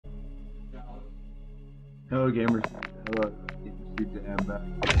Hello gamers, hello DMZ, I'm back.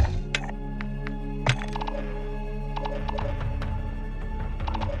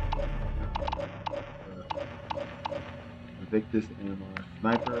 Victus AMR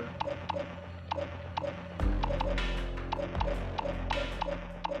Sniper.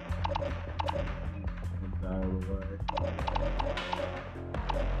 And dial away.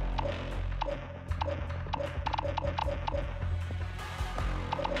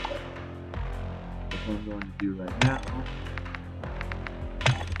 That's what I'm going to do right now.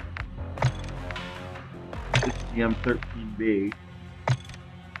 This is the M13B.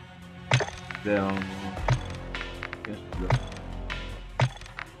 Down yesterday.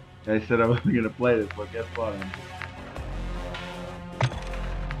 I said I wasn't gonna play this, but guess what?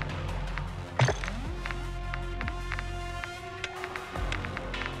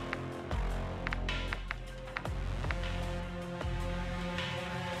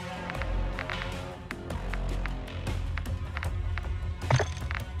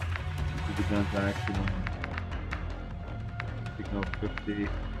 This is the guns I actually want. Picking up 50. Is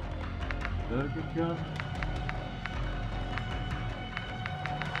that a good gun?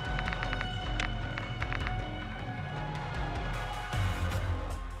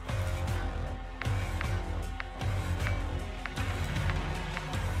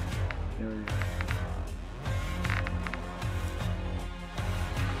 There we go.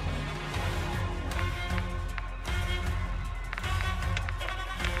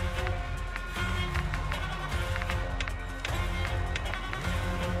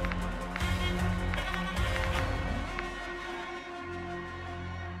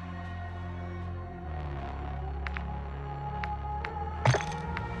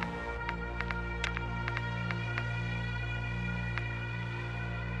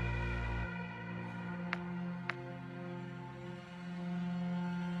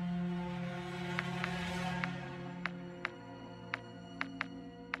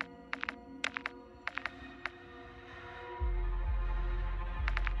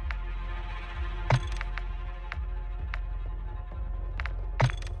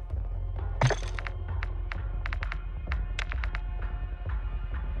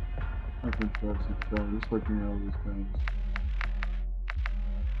 I've been interested, so just looking at all these guns.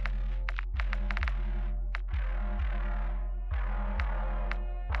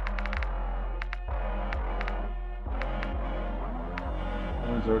 That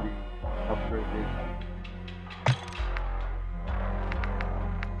one's already upgraded.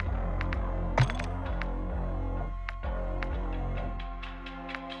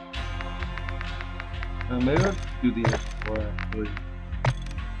 Maybe I'll do the S4 actually.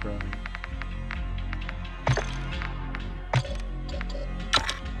 Try.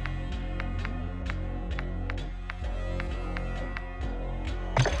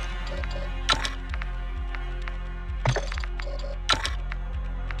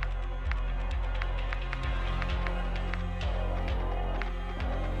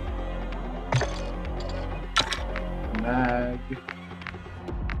 Mag.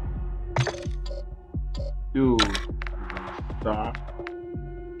 Dude. Stop.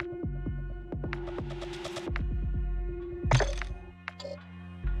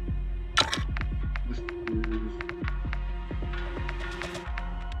 This is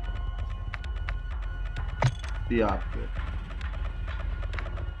the outfit.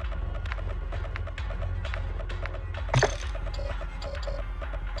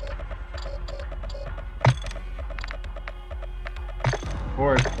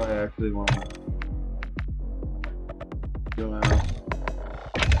 Or if I actually want to go out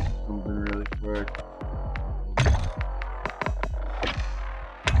something really quick.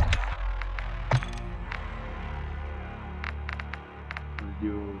 I'm gonna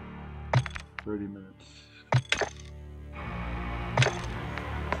do 30 minutes.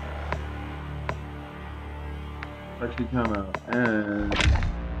 Actually come out and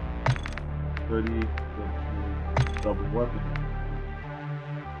 30 double weapon.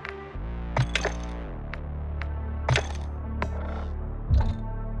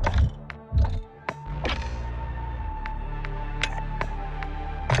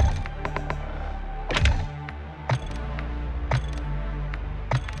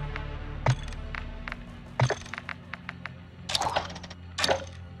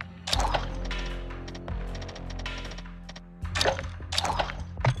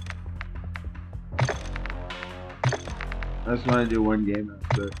 I just want to do one game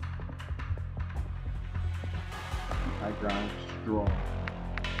after. I ground strong.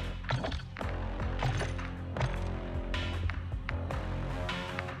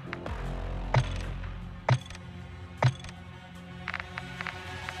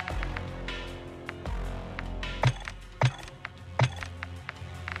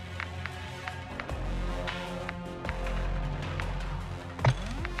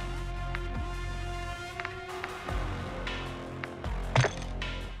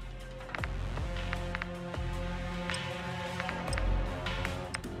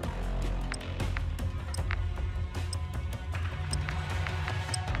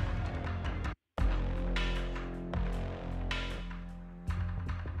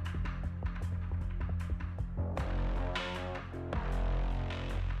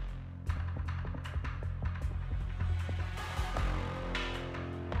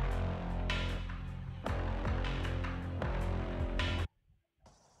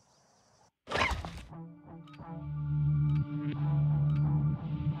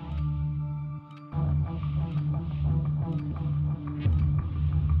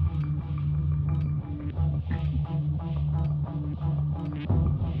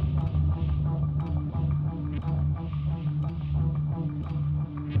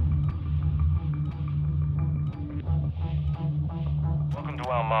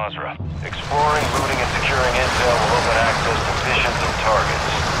 Al Mazrah. Exploring, looting, and securing intel will open access to missions and targets.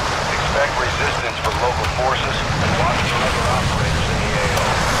 Expect resistance from local forces and watch for other operators in the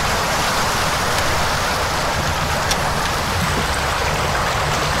AO.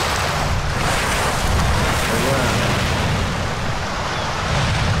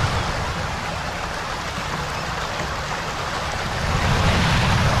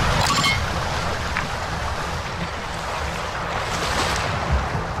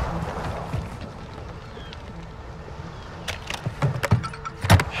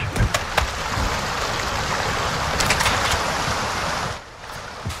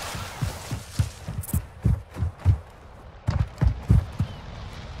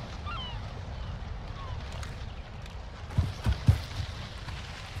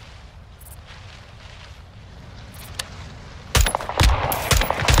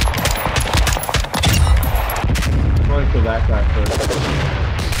 To that guy first.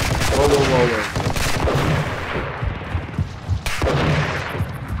 Whoa, whoa, whoa, whoa.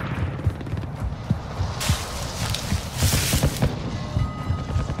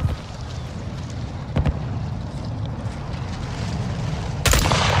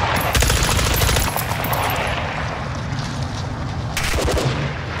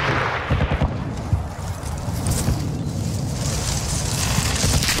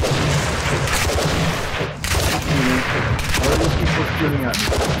 Shooting at me.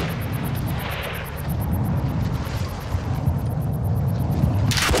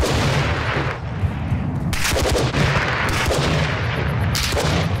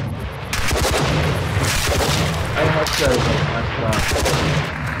 I have to go.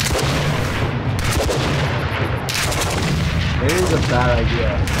 Maybe it's a bad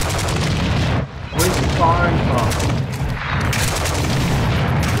idea. Where's the firing from?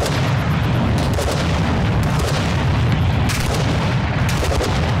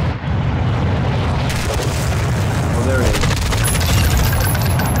 There he is.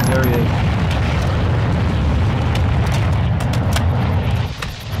 There he is.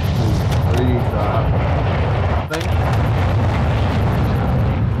 What did he drop? Nothing?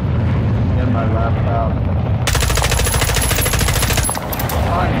 Get my laptop.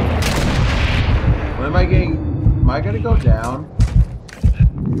 Fine. What am I getting? Am I gonna go down?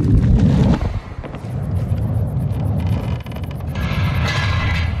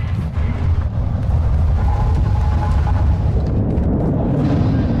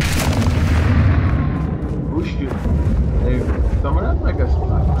 Someone has like a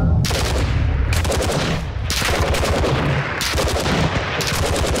sniper.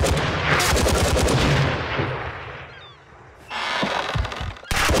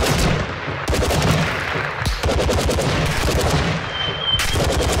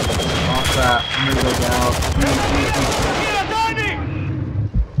 Off that, I'm gonna go down.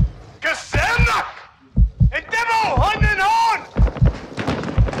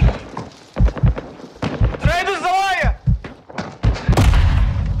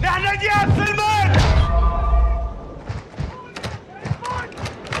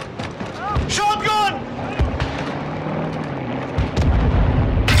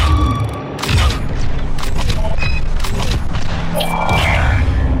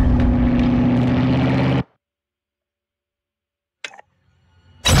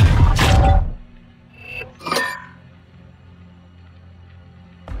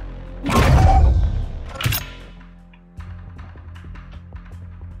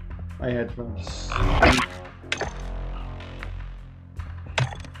 My headphones.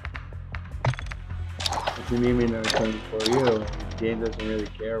 If you need me to return for you, the game doesn't really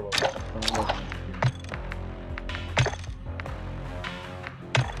care what what's wrong with me.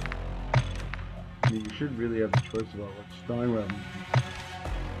 I mean, you should really have a choice about what's strong with me.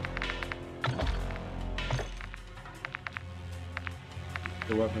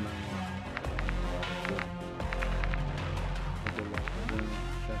 The weapon I want.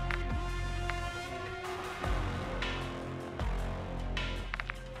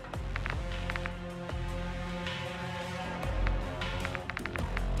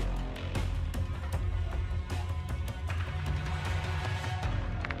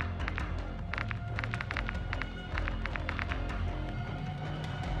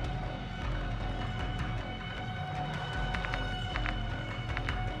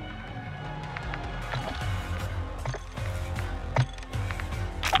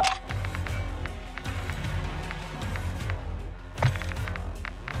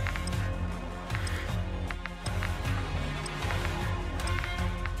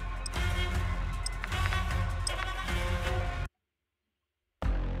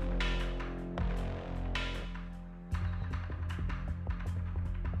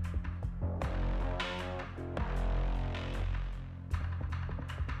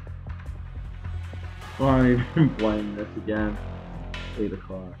 Well, I'm even playing this again. 8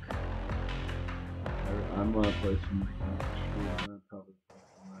 o'clock. I'm gonna play some more games. I'm gonna probably play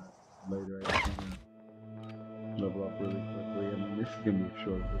some later. I just wanna level up really quickly. I mean, this is gonna be a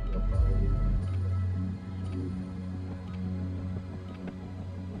short video probably.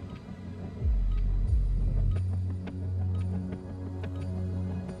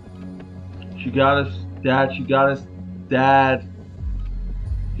 She got us, Dad. She got us, Dad.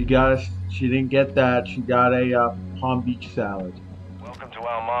 She got us. She didn't get that. She got a Palm Beach salad. Welcome to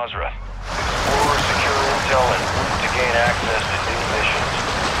Al Mazrah. Explore secure intel and move to gain access to new missions.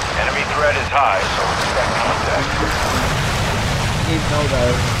 Enemy threat is high, so expect contact. I didn't know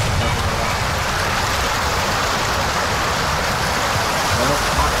that.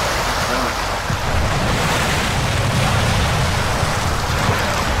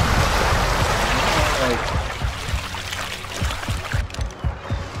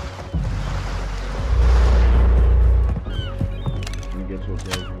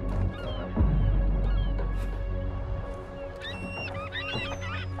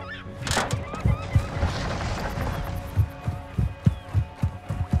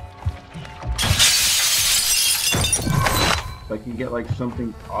 If I can get like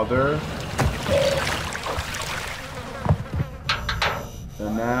something other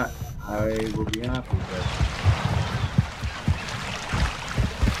than that, I will be happy with it.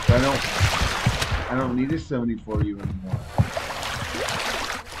 I don't need a 74U anymore.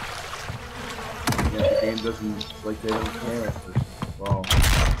 Yeah, the game doesn't, it's like they don't care. Well,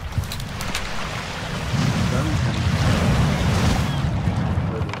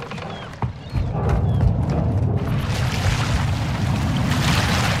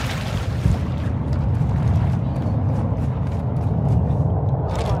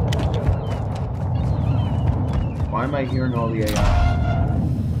 why am I hearing all the AI?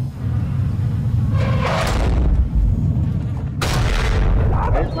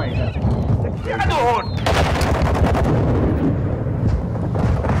 Where's my head?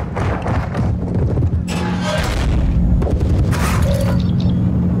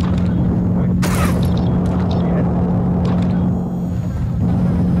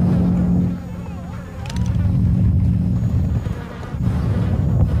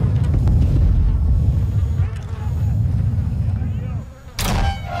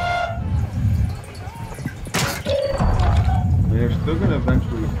 They're still gonna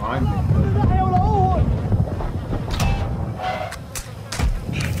eventually find me.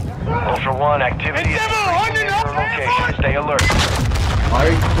 Ultra One, activity is increasing in your location. Stay alert. Why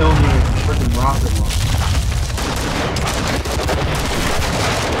are you killing me with a freaking rocket launcher?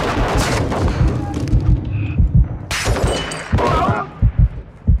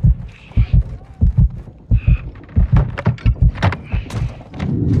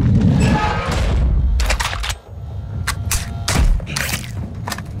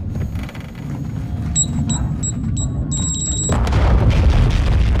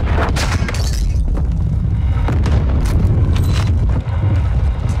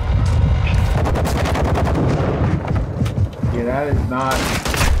 That is not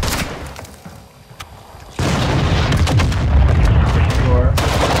sure.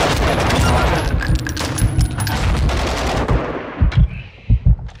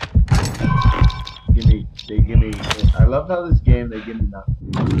 They give me. I love how this game they give me nothing.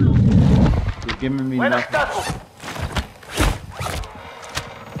 They're giving me nothing.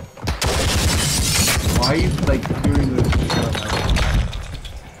 Why are you like doing this?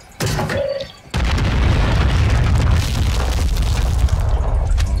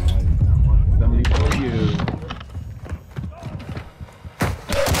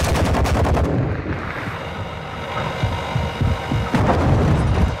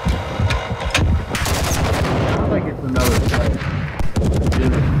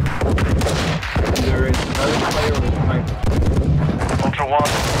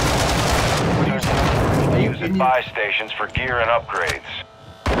 Buy stations for gear and upgrades.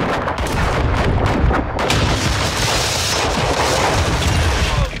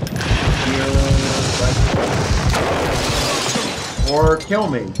 Or kill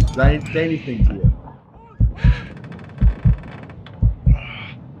me, because I didn't say anything to you.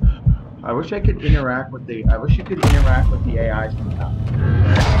 I wish I could interact with the. I wish you could interact with the AI somehow.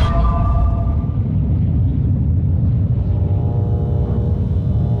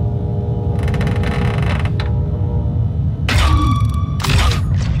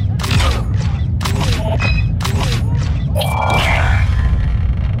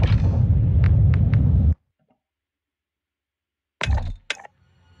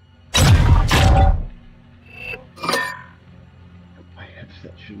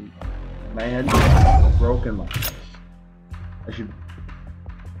 That shouldn't. My head's broken like this. I should.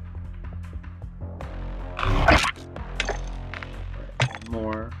 Right, one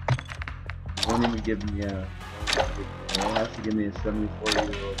more. It won't even give me a. It has to give me a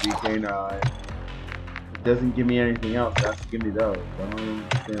 74-year-old DK9. It doesn't give me anything else. It has to give me those. I don't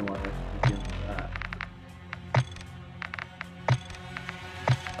understand why it has to give me that.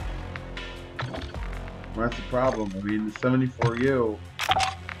 Well, that's the problem. I mean, the 74U,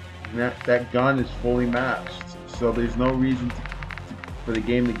 that gun is fully matched, so there's no reason for the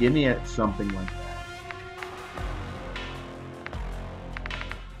game to give me something like that.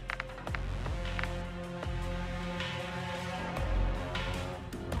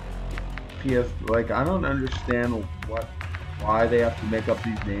 PS, like, I don't understand why they have to make up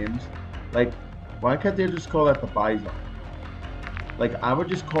these names. Like, why can't they just call that the Bison? Like, I would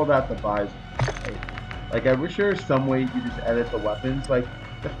just call that the Bison. Like, I wish there was some way you could just edit the weapons. Like,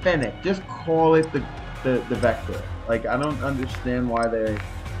 the Fennec, just call it the Vector. Like, I don't understand why they...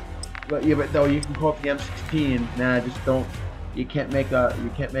 But yeah, but no, you can call it the M16. Nah, just don't... You can't make up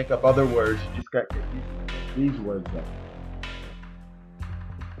other words. You just got these words up.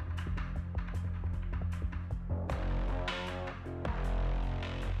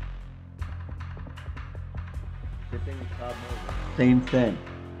 Same thing.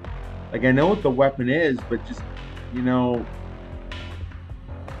 Like, I know what the weapon is, but just, you know...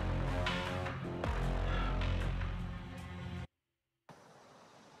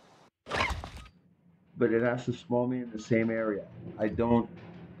 But it has to spawn me in the same area. I don't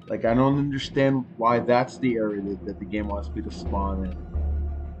understand why that's the area that the game wants me to spawn in.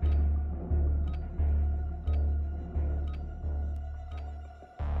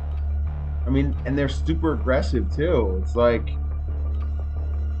 I mean, and they're super aggressive too. It's like,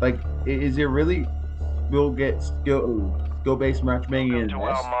 is it really skill-based matchmaking in this?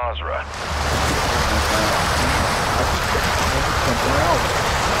 Al-Mazrah. Somewhere else.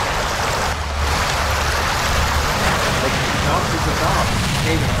 Like, enough is enough.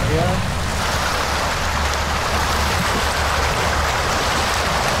 Same area.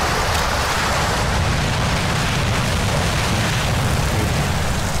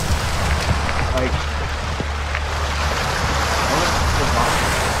 Like,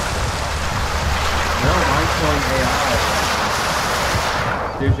 AI.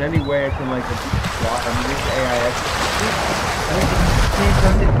 If there's any way I can like this AI it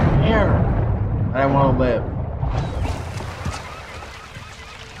doesn't care. I want to live.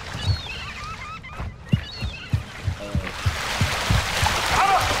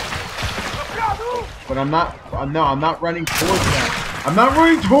 But I'm not running towards them. I'm not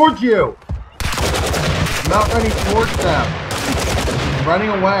running towards you. I'm not running towards them. I'm running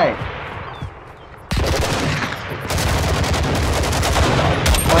away.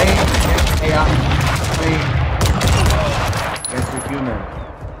 AI playing against a human.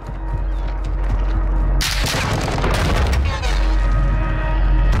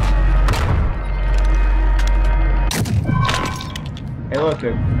 Hey, look,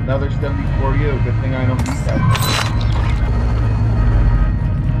 another 74U. Good thing I don't need that.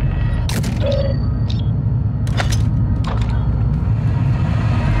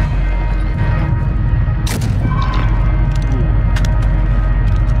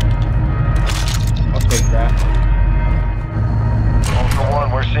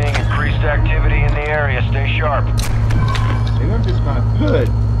 Activity in the area. Stay sharp. Maybe I'm just not good.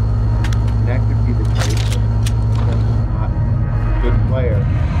 And that could be the case. I'm not a good player.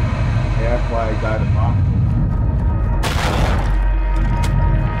 And that's why I died of boxing.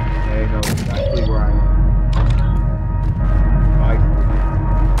 They know exactly where I am.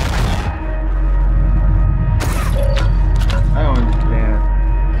 I don't understand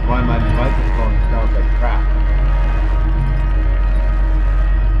why my microphone sounds like crap.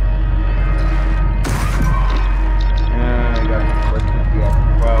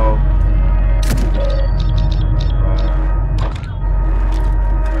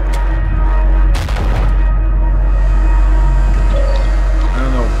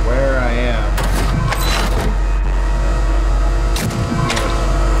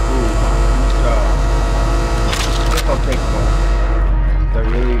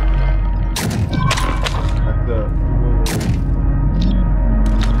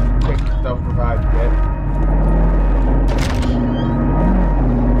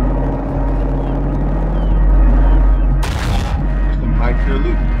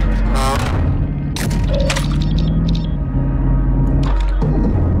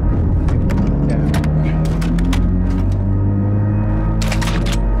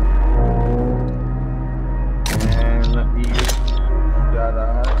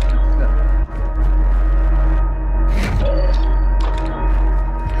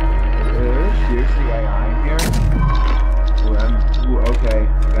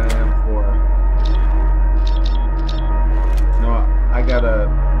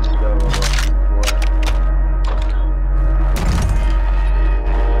 the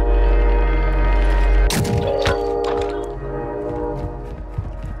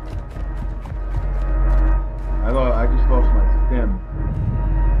I just lost my stim.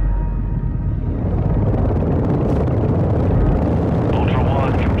 Ultra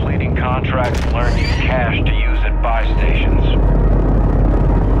One, completing contracts will earn you cash to use at buy stations.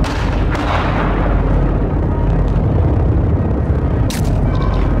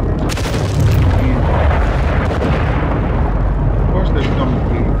 Of course there's some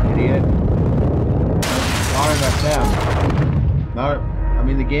idiot. Firing at them. Not, I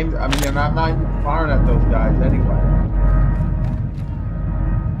mean the game, I mean I'm not even firing at those guys anyway.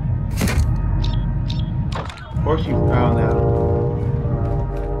 Of course you found out.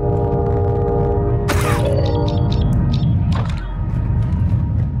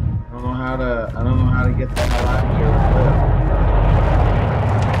 I don't know how to get the hell out of here.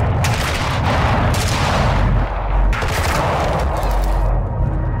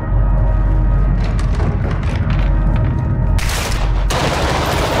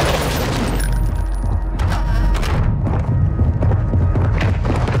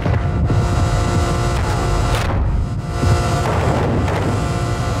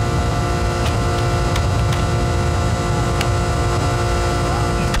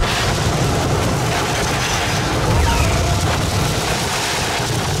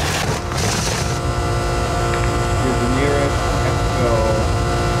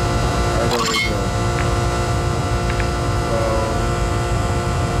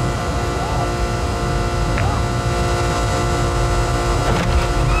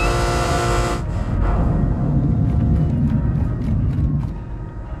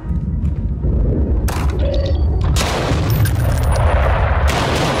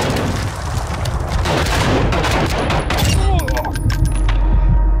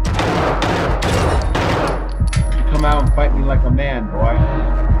 Fight me like a man, boy.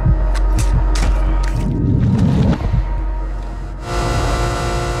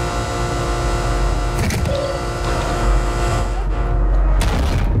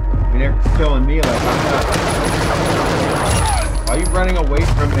 You're killing me like I'm not. Why are you running away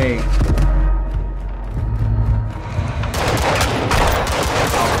from me?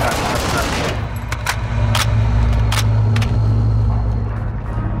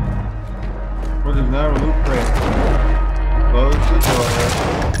 Well, there's another loot crate. Close the door.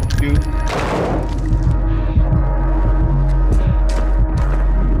 Shoot.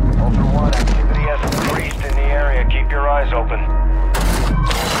 Ultra One, activity has increased in the area. Keep your eyes open.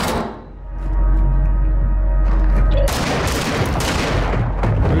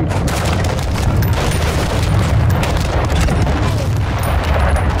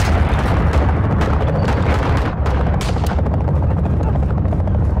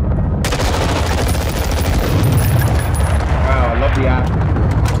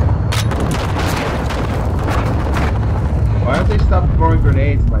 Why don't they stop throwing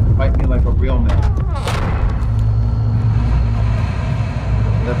grenades and like fight me like a real man?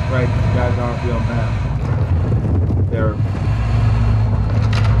 That's right, these guys aren't real men. They're...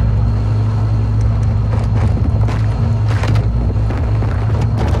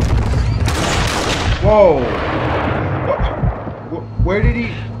 Whoa! What? Where did he...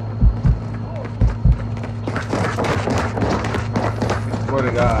 I swear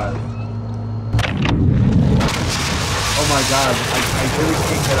to God. Oh my God, I really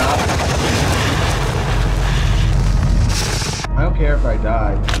can't get up. I don't care if I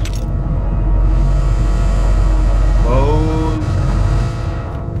die. Close.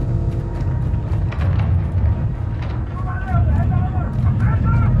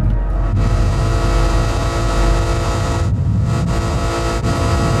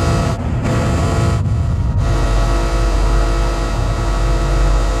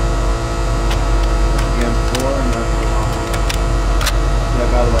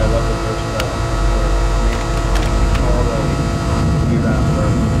 By the way, I love the first level.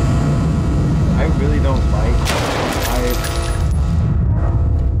 I really don't like.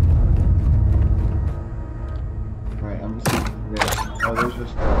 Right, I'm just there. Oh, there's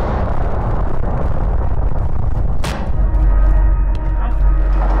just.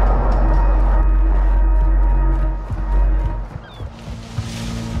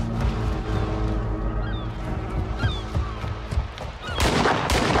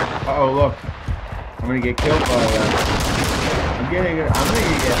 Uh-oh, look. I'm gonna get killed by that. I'm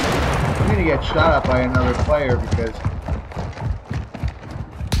gonna get shot at by another player because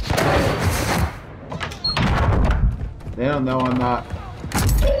they don't know I'm not.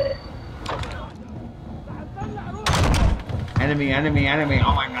 Enemy, enemy, enemy.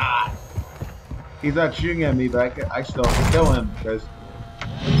 Oh my god. He's not shooting at me, but I still have to kill him because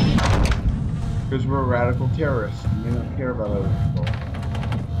we're radical terrorists and we don't care about other people.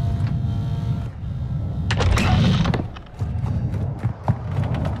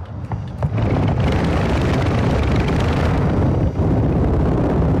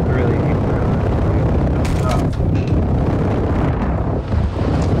 I really hate that.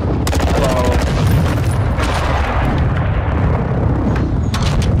 Hello.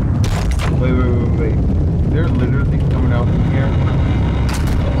 Wait. They're literally coming out from here.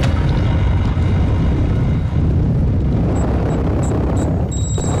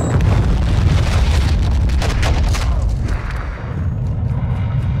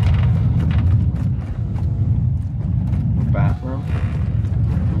 Bathroom?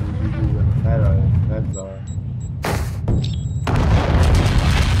 That's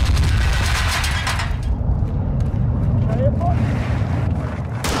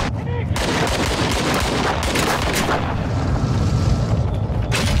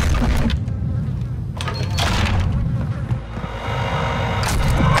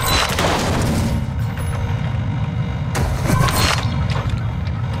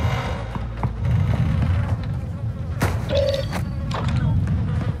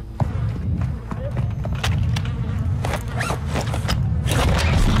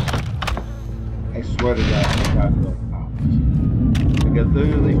I swear to God, I feel like cops. Like I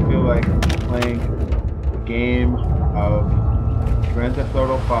literally feel like I'm playing a game of Grand Theft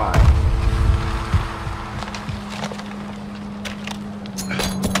Auto 5.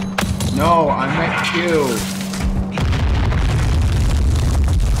 No, I meant you.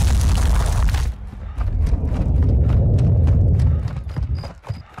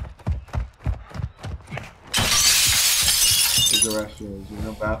 There's the restroom. There's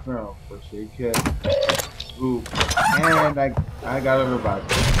no bathroom. First aid kit. Ooh. And I got a revive.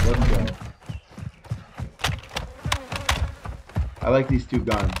 Let's go. I like these two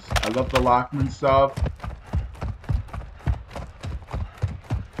guns. I love the Lockman sub.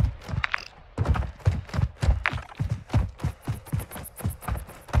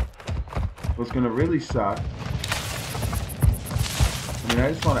 What's gonna really suck, I mean,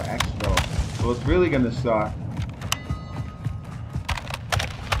 I just want to exfil. But what's really gonna suck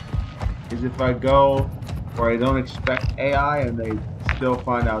is if I go where I don't expect AI and they still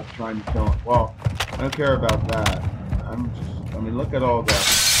find out trying to kill him. Well, I don't care about that. I mean, look at all the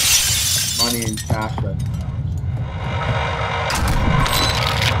money and cash that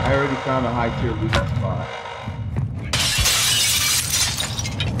I already found a high tier loot spot.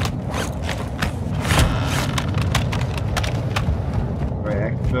 Right,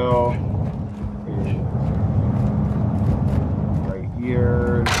 exfil is right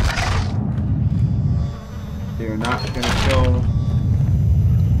here. They're not gonna kill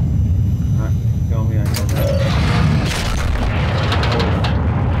me, I know that.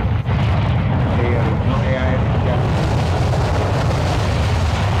 There's no AI yet.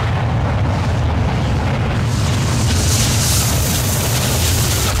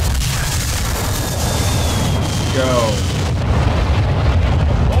 Go.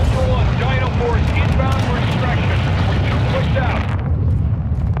 Ultra One, Dino Force inbound for extraction. We're 2 pushed out.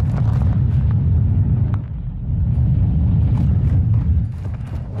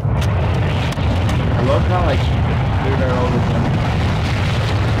 I love how like cleared out all the enemies.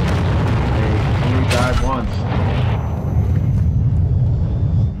 They only died once.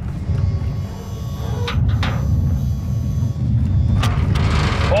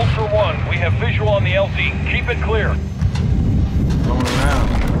 Ultra One, we have visual on the LZ. Keep it clear. Going around.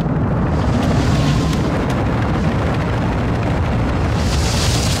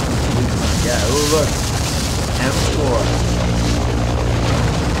 Yeah, ooh look. M4.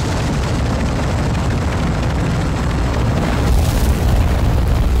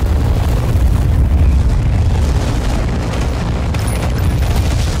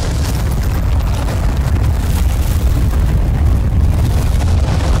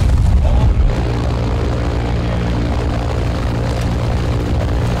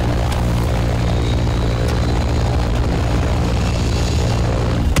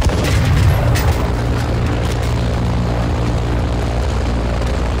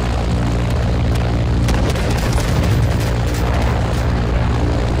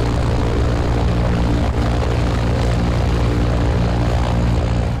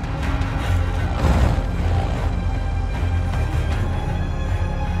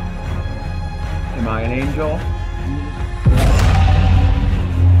 Am I an angel?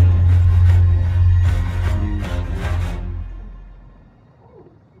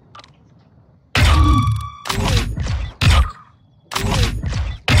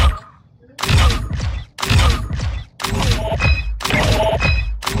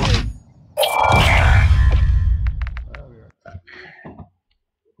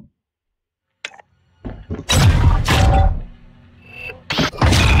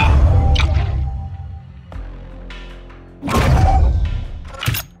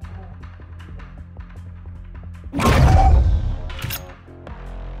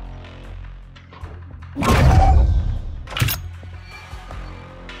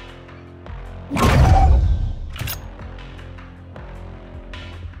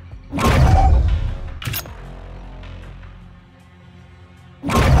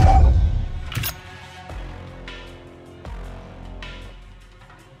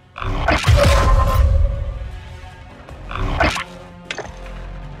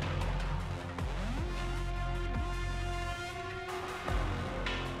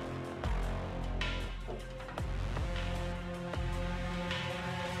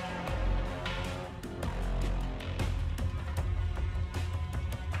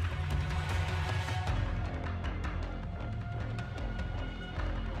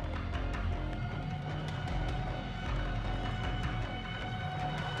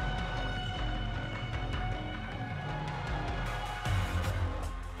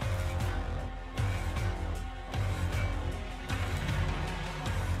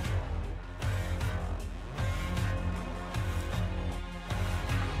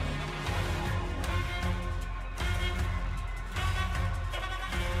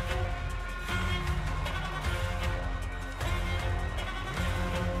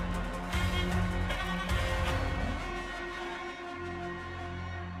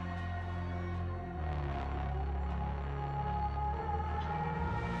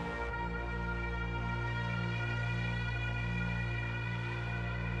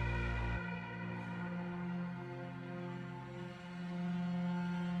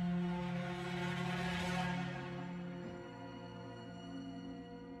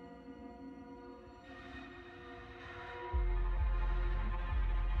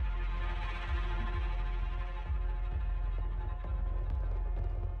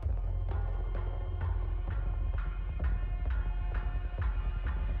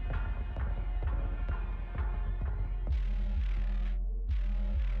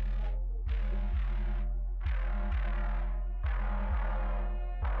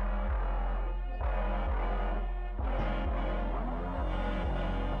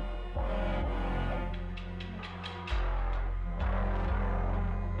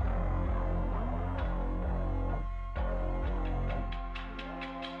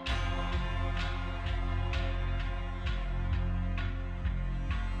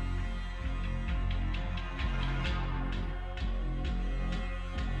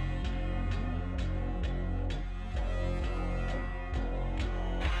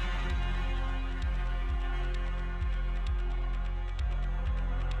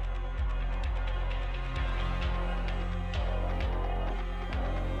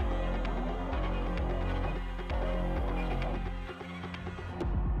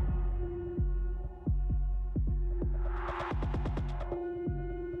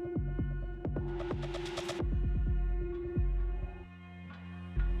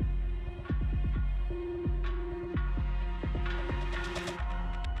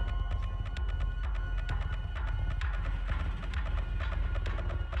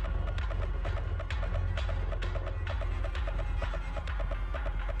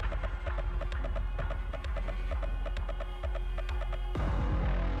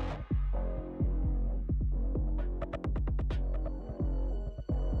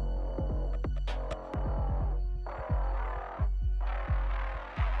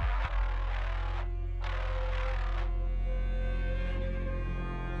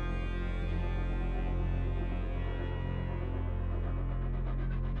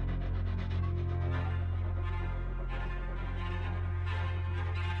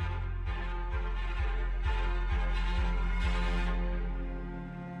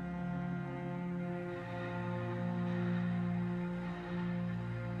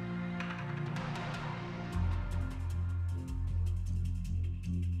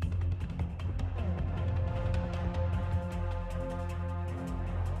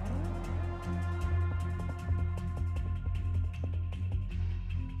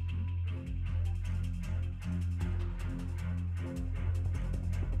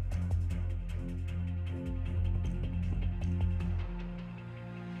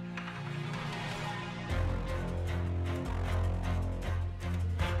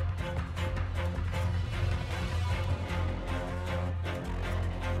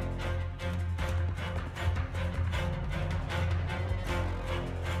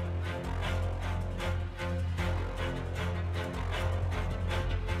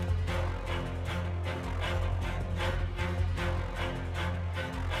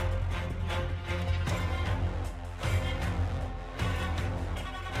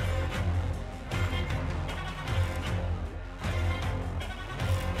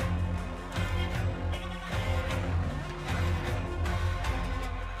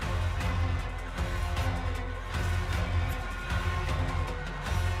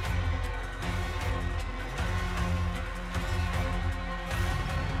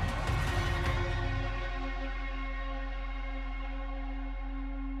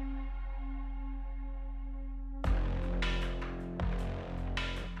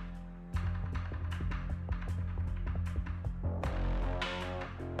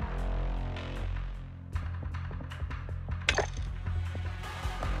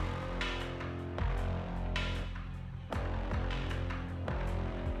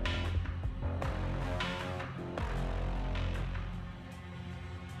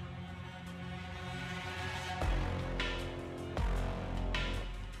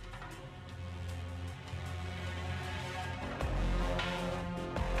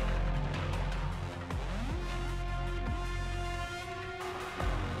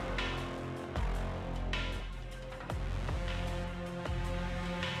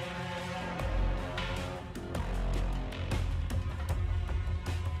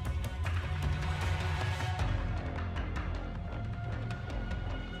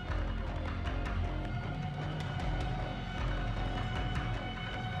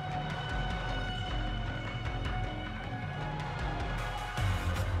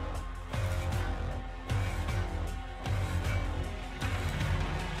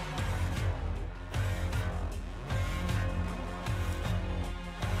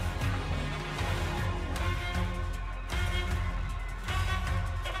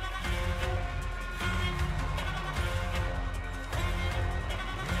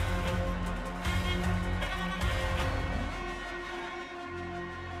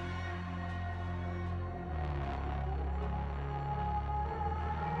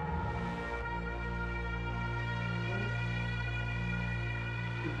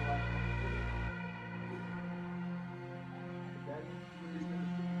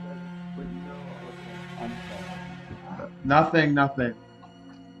 Nothing, nothing.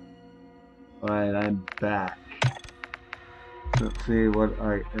 Alright, I'm back. Let's see what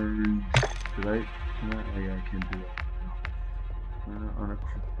I earned. Did I? Can I? Oh yeah, I can do that.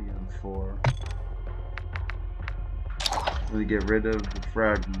 Unequipped BM4. Let me get rid of the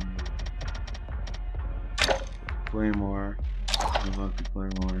fragment. Claymore. I want the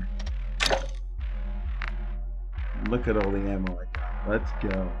Claymore. Look at all the ammo I got. Let's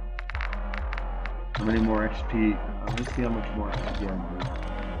go. How many more XP? Let's see how much more XP I'm doing.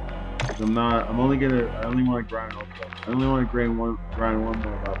 I'm only gonna, I only want to grind one level. I only want to grind one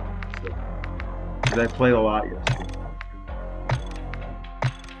more level. Because I played a lot yesterday.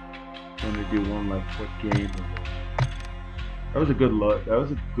 I'm gonna do one like quick game. That was a good load. That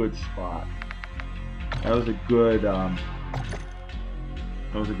was a good spot. That was a good loadout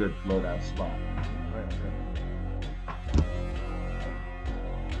spot. Right.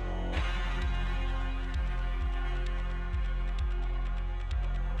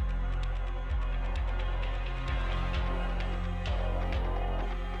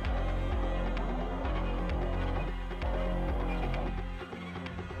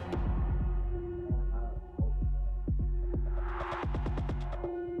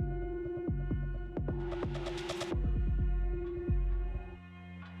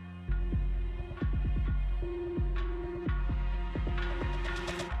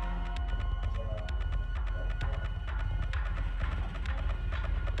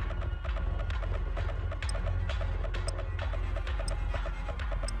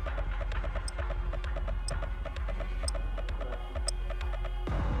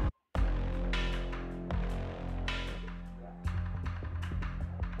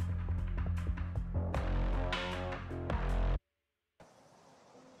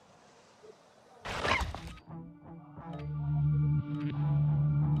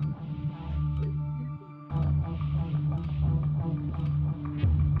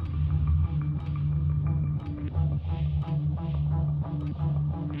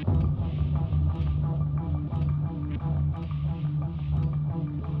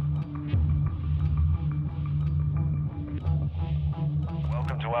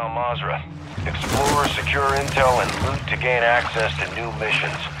 Al-Mazrah. Explore, secure intel, and loot to gain access to new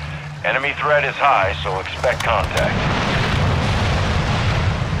missions. Enemy threat is high, so expect contact.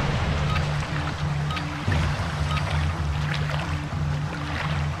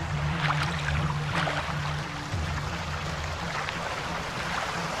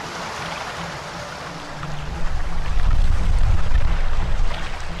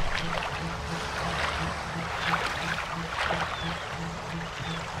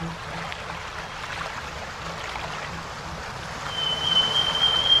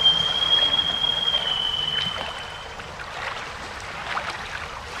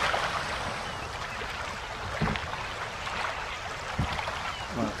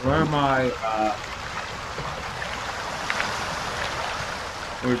 Where am I?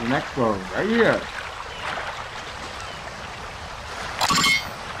 Where's the next one? Right here.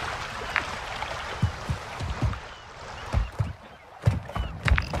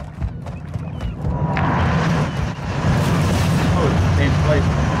 Oh, it's the same place.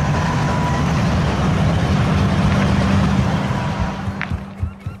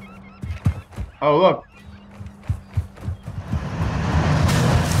 Oh, look.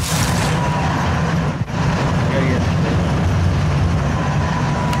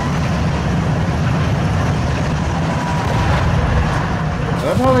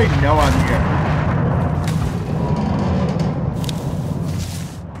 That's how they know I'm here.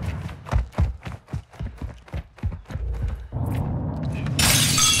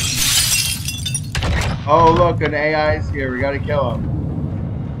 Oh look, an AI is here. We gotta kill him.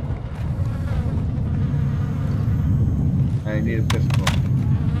 I need a pistol.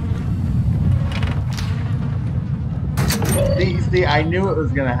 See, I knew it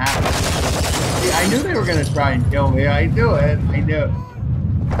was gonna happen. See, I knew they were gonna try and kill me. I knew it. I knew it.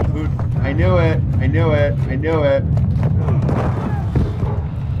 I knew it. I knew it. I knew it.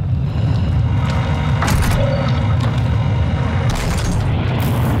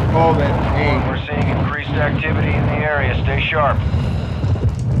 Hold it. Hey. We're seeing increased activity in the area. Stay sharp.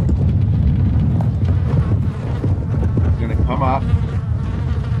 It's gonna come up.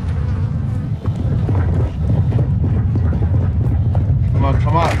 Come on,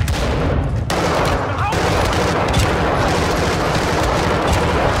 come up.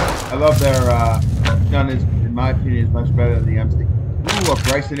 I love their gun is, in my opinion, is much better than the M60. Ooh, a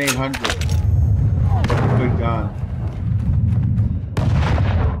Bryson 800. That's a good gun.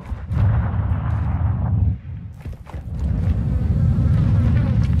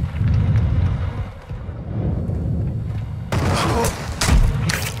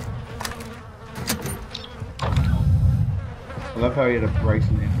 love how he had a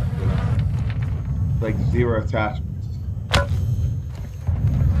Bryson name. Like 0 attachments.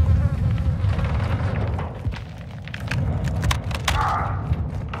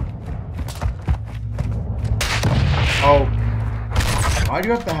 Oh, why do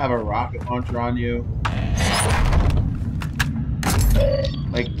you have to have a rocket launcher on you?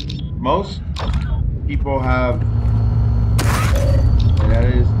 Like, most people have... Oh, that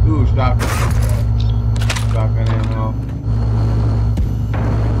is... Ooh, shotgun. Shotgun ammo.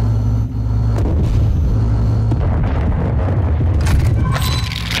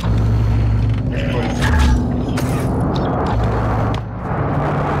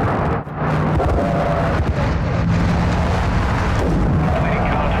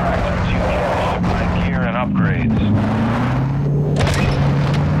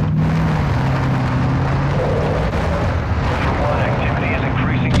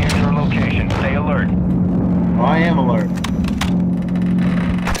 I am alert.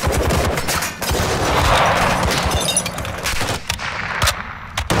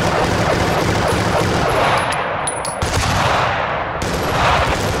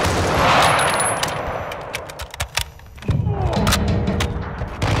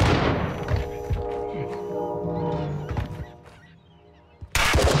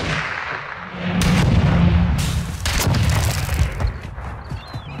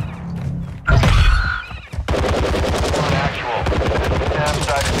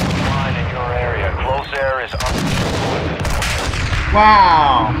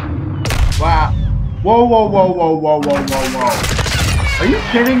 Wow! Wow! Whoa! Whoa! Whoa! Whoa! Whoa! Whoa! Whoa! Whoa! Are you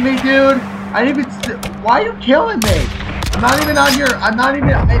kidding me, dude? I didn't even. Why are you killing me? I'm not even on your. I'm not even.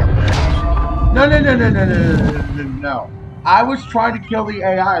 No! No! No! No! No! No! No! No! No! I was trying to kill the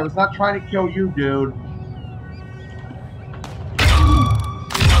AI. I was not trying to kill you, dude.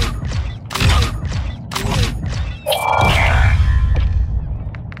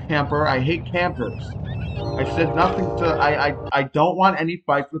 Camper! I hate campers. I said nothing to. I don't want any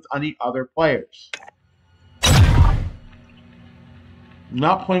fights with any other players. I'm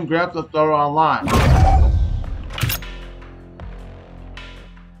not playing Grand Theft Auto Online.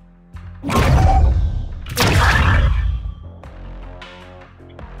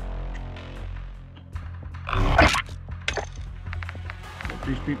 What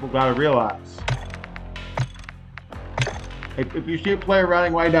these people gotta realize. If you see a player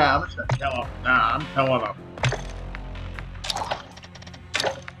running right now, I'm just gonna kill him. Nah, I'm killing him.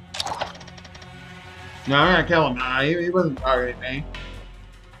 No, I'm gonna kill him. Nah, he wasn't targeting me.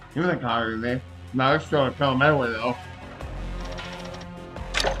 He wasn't targeting me. No, I was trying to kill him anyway, though.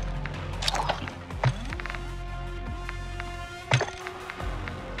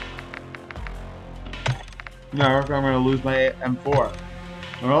 No, I'm gonna lose my M4.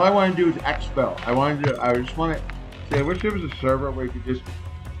 And all I want to do is expel. I just want to say, I wish there was a server where you could just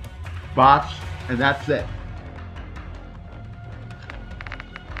bots and that's it.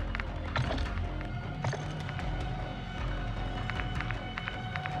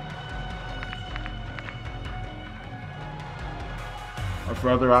 Our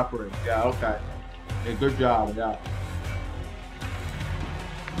brother operates. Yeah, okay. Yeah, good job, yeah.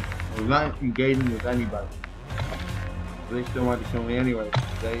 I was not engaging with anybody. They still want to kill me anyway.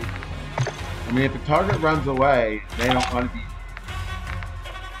 I mean, if the target runs away, they don't want to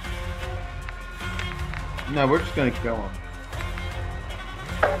be... No, we're just going to kill him.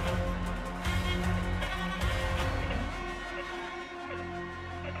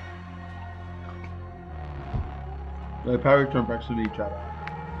 They probably turn back to each other.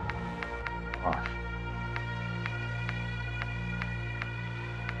 Gosh.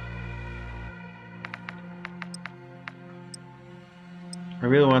 I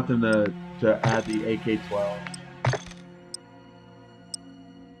really want them to add the AK-12.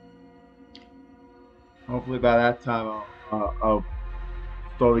 Hopefully by that time I'll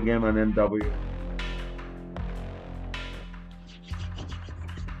start the game on NW.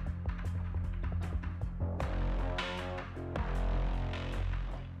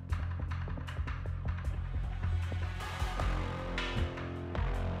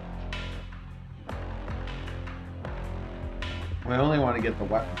 I only want to get the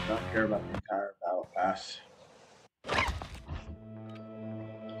weapons. I don't care about the entire battle pass. I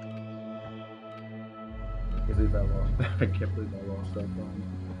can't believe I lost. I can't believe I lost that one.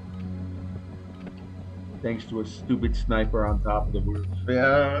 Thanks to a stupid sniper on top of the roof.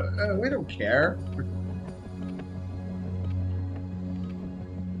 Yeah, we don't care.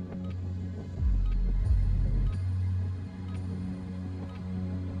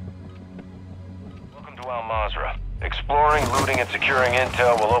 Welcome to Al Mazrah. Exploring, looting, and securing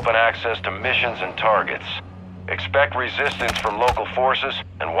intel will open access to missions and targets. Expect resistance from local forces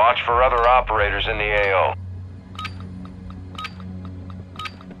and watch for other operators in the AO.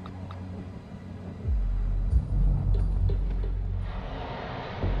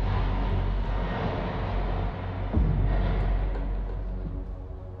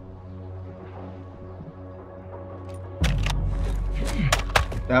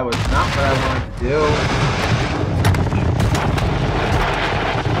 That was not what I wanted to do.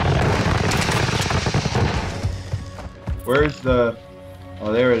 Where's the...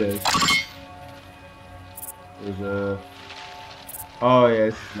 Oh, there it is. There's a... Oh, yeah,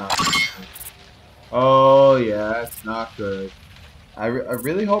 this is not good. Oh, yeah, it's not good. I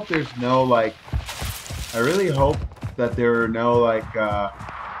really hope there's no, like... I really hope that there are no, like,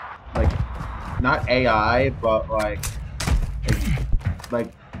 not AI, but, like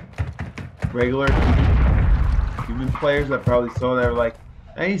regular human players that probably saw that were like,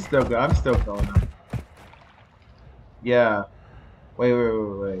 hey, he's still good. I'm still killing him. Yeah. Wait.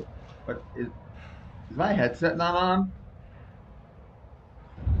 What is my headset not on?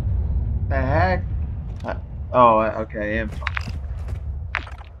 The heck? Okay, I am fine.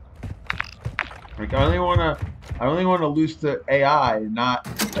 Like I only wanna lose to AI and not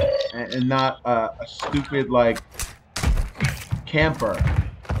a stupid like camper.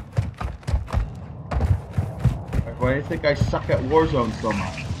 Why do you think I suck at Warzone so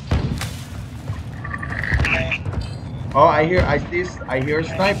much? Oh, I hear a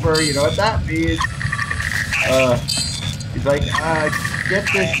sniper. You know what that means? He's like, get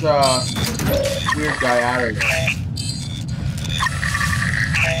this weird guy out of here.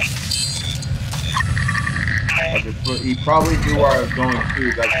 He probably knew where I was going too.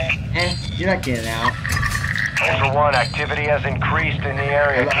 He's like, you're not getting out. Ultra One, activity has increased in the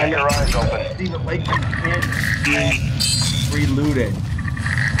area. Keep your eyes open. Steven, like, you can't do free looting.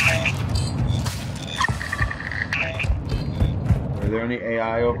 Are there any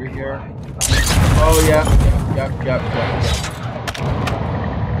AI over here? Oh, yeah. Yep.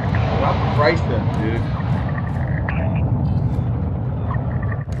 Drop the price then, dude.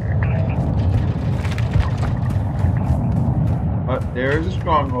 But there is a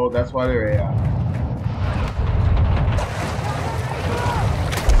stronghold, that's why they're AI.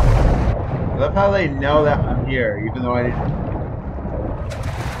 I love how they know that I'm here, even though I didn't.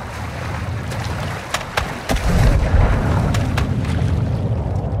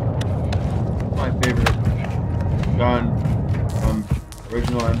 My favorite gun from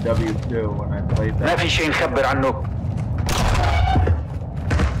original MW2 when I played that.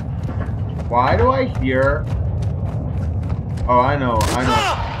 Why do I hear? Oh, I know.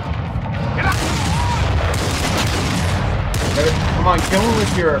 Come on, kill him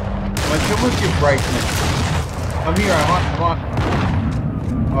with your. Kill him with your brightness. Come here, I want.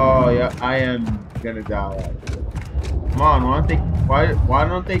 Oh yeah, I am gonna die. Come on, why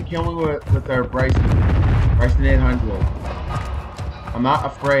don't they kill me with their Bryson 800? I'm not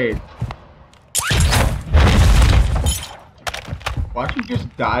afraid. Why don't you just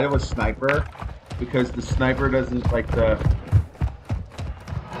die to a sniper? Because the sniper doesn't like the...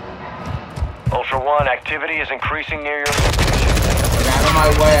 Ultra One, activity is increasing near your... Get out of my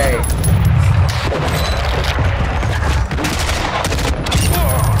way!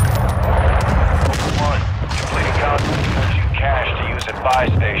 One, completing counts gives you cash to use at buy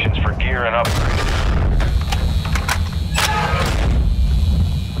stations for gear and upgrades.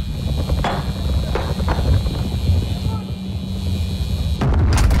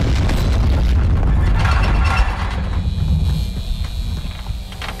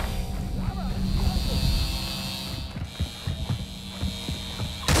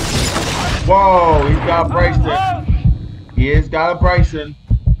 Whoa, he's got Bryson. He has got a Bryson.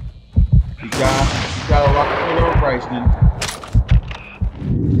 He's got a lot of Bryson.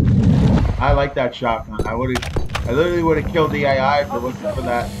 I like that shotgun. I literally would have killed the AI if it wasn't for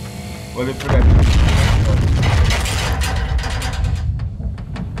that.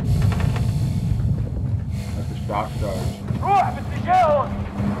 That's a shock charge.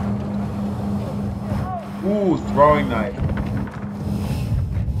 Ooh, throwing knife.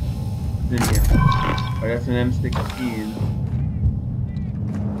 In here. Oh, that's an M16.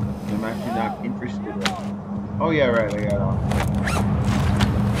 I'm actually not interested in. Oh yeah, right, I got it on.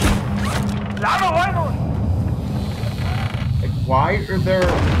 Like, why are there...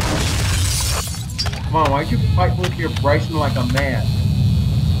 Come on, why'd you fight with your Bryson like a man?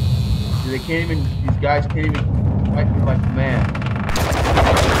 They can't even... These guys can't even fight me like a man.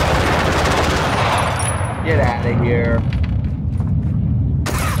 Get out of here.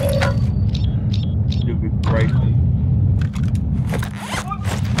 Stupid Bryson.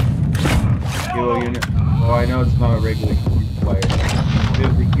 Kilo unit. Oh, Oh, I know it's not a regular human player. If it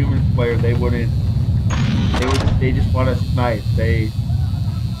was a human player, they wouldn't. They just want to snipe. They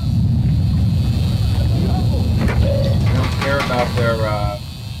don't care about their.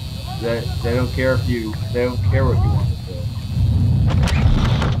 They don't care if you. They don't care what you want to do.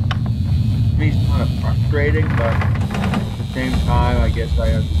 To me, it's kind of frustrating, but at the same time, I guess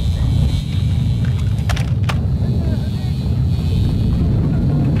I understand.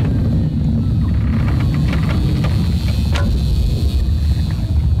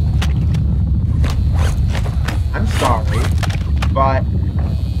 I'm sorry, but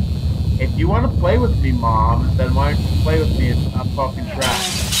if you want to play with me, Mom, then why don't you play with me and stop talking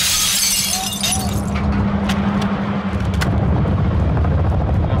trash?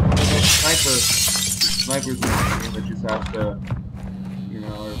 Snipers in the game that just have to, you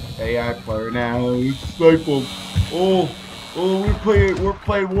know, AI player now. Snipe them. Oh, we're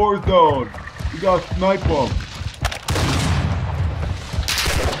playing Warzone. We gotta snipe them.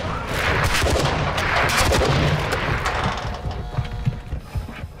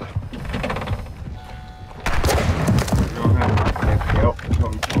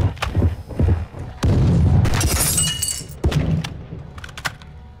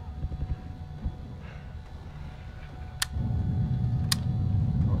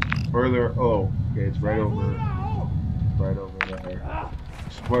 Further, oh, okay, it's right over there. I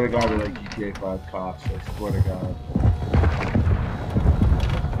swear to God, they're like GTA 5 cops. I swear to God.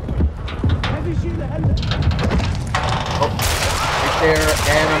 Oh, right there,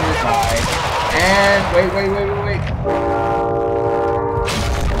 and on your side. And wait.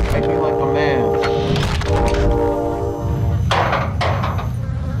 Fight me like a man.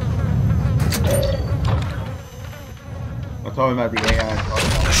 I'm talking about the AI.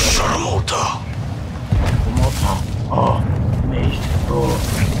 Oh, amazing. Oh,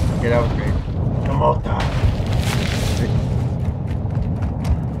 yeah, that was great.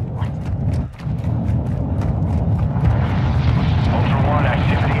 Ultra One,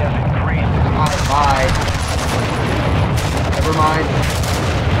 activity has increased. Bye. Never mind.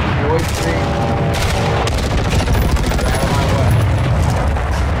 Voice stream. Get out of my way.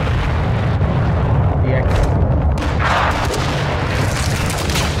 Yeah.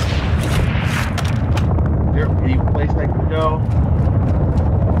 Is there any place I can go?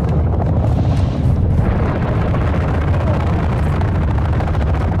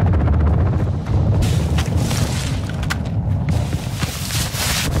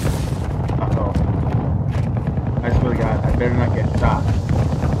 Better not get shot. None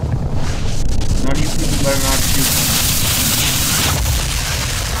of you people better not shoot me.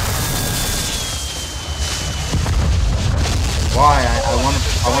 Why? I want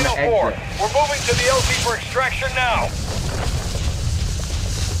to exit. We're moving to the LZ for extraction now.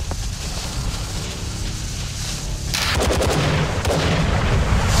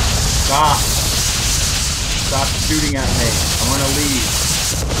 Stop shooting at me. I want to leave.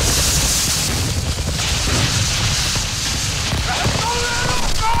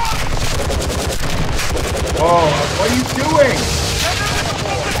 Oh, what are you doing?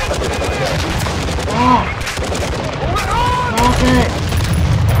 Oh. Stop it!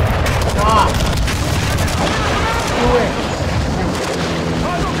 Stop! Do it!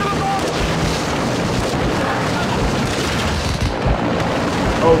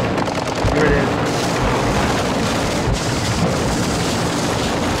 Oh, here it is.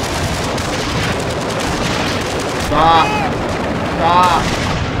 Stop! Stop!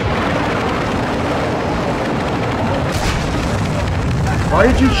 Why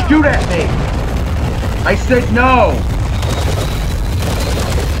did you shoot at me? I said no!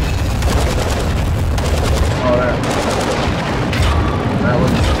 Oh, that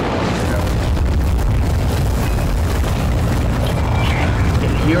was... I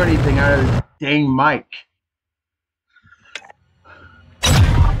can't hear anything out of this dang mic.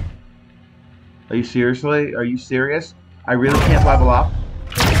 Are you seriously? Are you serious? I really can't level up?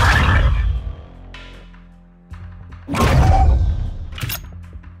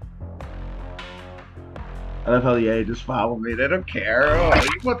 I love how the A just follow me. They don't care. Oh,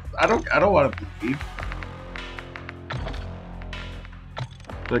 I don't want to believe.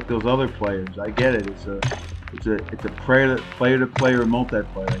 It's like those other players. I get it. It's a player to player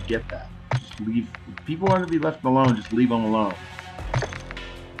multiplayer. I get that. Just leave. If people want to be left alone, just leave them alone.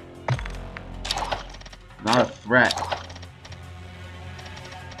 Not a threat.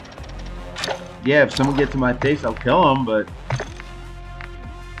 Yeah, if someone gets in my face, I'll kill them, but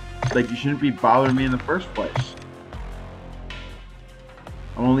like, you shouldn't be bothering me in the first place.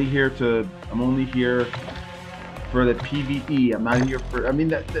 I'm only here for the PvE. I'm not here for, I mean,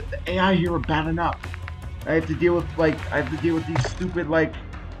 the AI here are bad enough. I have to deal with these stupid I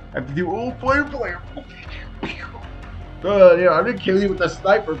have to do player. I'm gonna kill you with a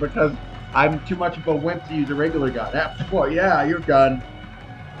sniper because I'm too much of a wimp to use a regular gun. Well, yeah, your gun.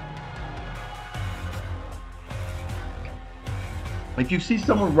 If you see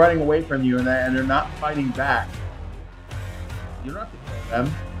someone running away from you and they're not fighting back, you don't have to kill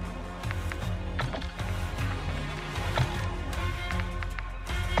them.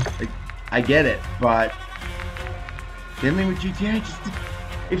 I get it, but same thing with GTA.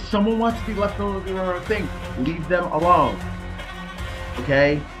 If someone wants to be left alone doing their own thing, leave them alone.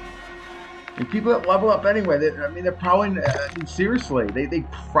 Okay? And people that level up anyway, they're probably, seriously, they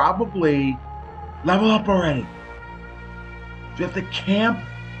probably level up already. So you have to camp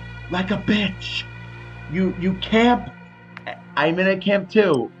like a bitch. You camp. I'm in a camp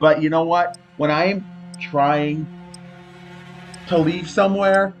too, but you know what? When I'm trying to leave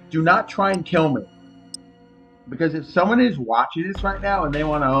somewhere, do not try and kill me. Because if someone is watching this right now and they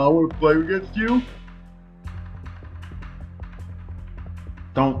want to play against you,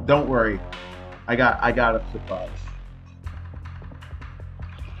 don't worry. I got a surprise.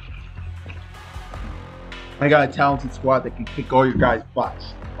 I got a talented squad that can kick all your guys'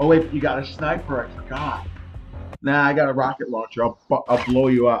 butts. Oh wait, you got a sniper? I forgot. Nah, I got a rocket launcher. I'll blow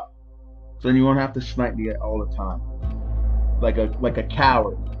you up, so then you won't have to snipe me all the time, like a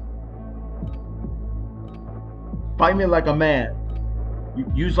coward. Fight me like a man.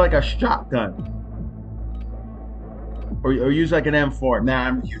 Use like a shotgun, or use like an M4. Nah,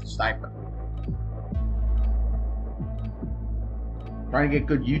 I'm gonna use a sniper. Trying to get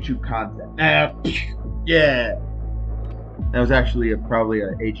good YouTube content. Yeah. That was actually probably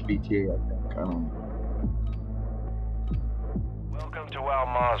a HVT, I think. I don't know. Welcome to Al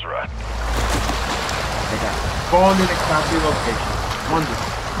Mazrah. I got spawned in a copy location. Wonderful.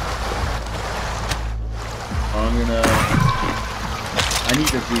 I need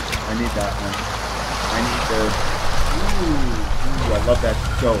the beat. I need that one. I need the. Ooh, I love that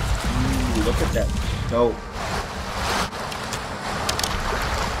scope. Ooh, look at that scope.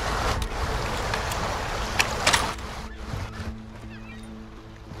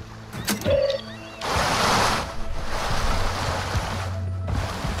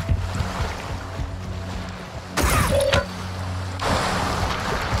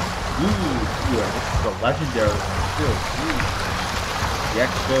 Legendary too. The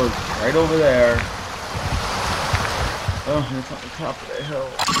X goes right over there. Oh, it's on the top of the hill.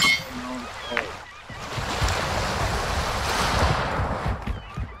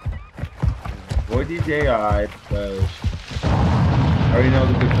 Avoid these AI because I already know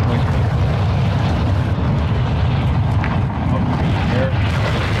the good point.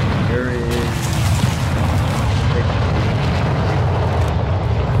 There is.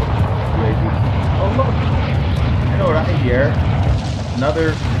 Oh look! I know what I hear.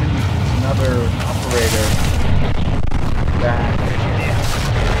 Another operator. That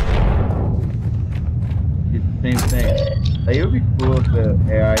did the same thing. Like, it would be cool if the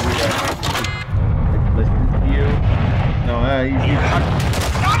AI listens to you. No, he's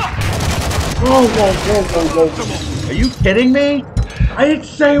whoa! Are you kidding me? I didn't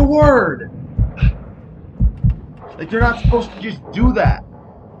say a word. Like, you're not supposed to just do that.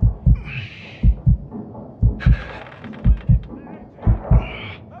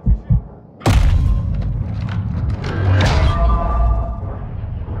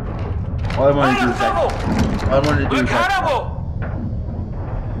 All I want to do is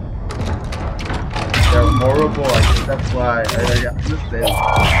they're horrible. I think that's why I understand.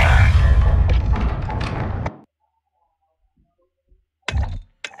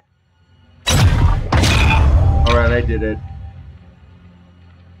 Alright, I did it.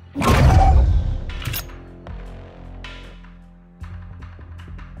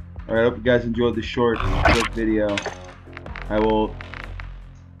 Alright, I hope you guys enjoyed the short video. I will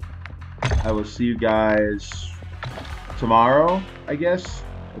see you guys tomorrow, I guess.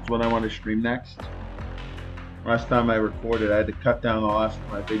 That's when I want to stream next. Last time I recorded, I had to cut down the last of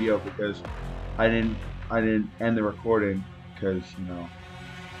my video because I didn't end the recording because, you know,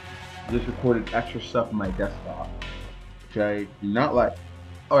 I just recorded extra stuff on my desktop, which I do not like.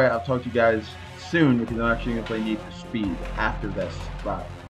 Alright, I'll talk to you guys soon because I'm actually going to play Need for Speed after this. Bye.